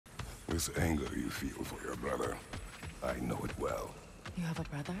This anger you feel for your brother, I know it well. You have a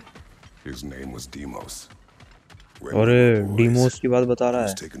brother? His name was Deimos. When और we were boys, Deimos की बात बता he रहा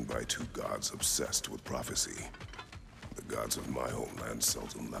was है. taken by two gods obsessed with prophecy. The gods of my homeland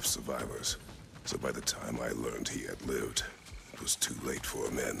seldom left survivors. So by the time I learned he had lived, it was too late for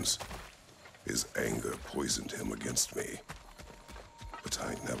amends. His anger poisoned him against me. But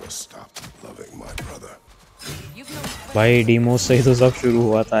I never stopped loving my brother. भाई Deimos से ही तो सब शुरू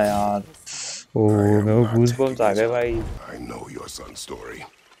हुआ था यार. ओह मेरे को गूज़बम्स आ गए भाई. I know your son's story.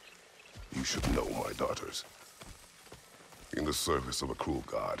 You should know my daughter's. In the service of a cruel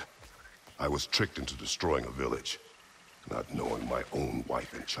god, I was tricked into destroying a village, not knowing my own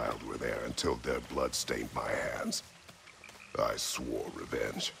wife and child were there until their blood stained my hands. I swore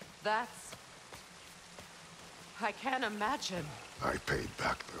revenge. I can't imagine. I paid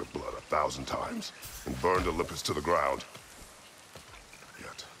back their blood 1,000 times and burned Olympus to the ground.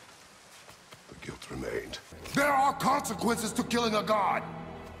 Yet, the guilt remained. There are consequences to killing a god!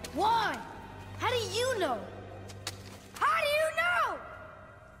 Why? How do you know?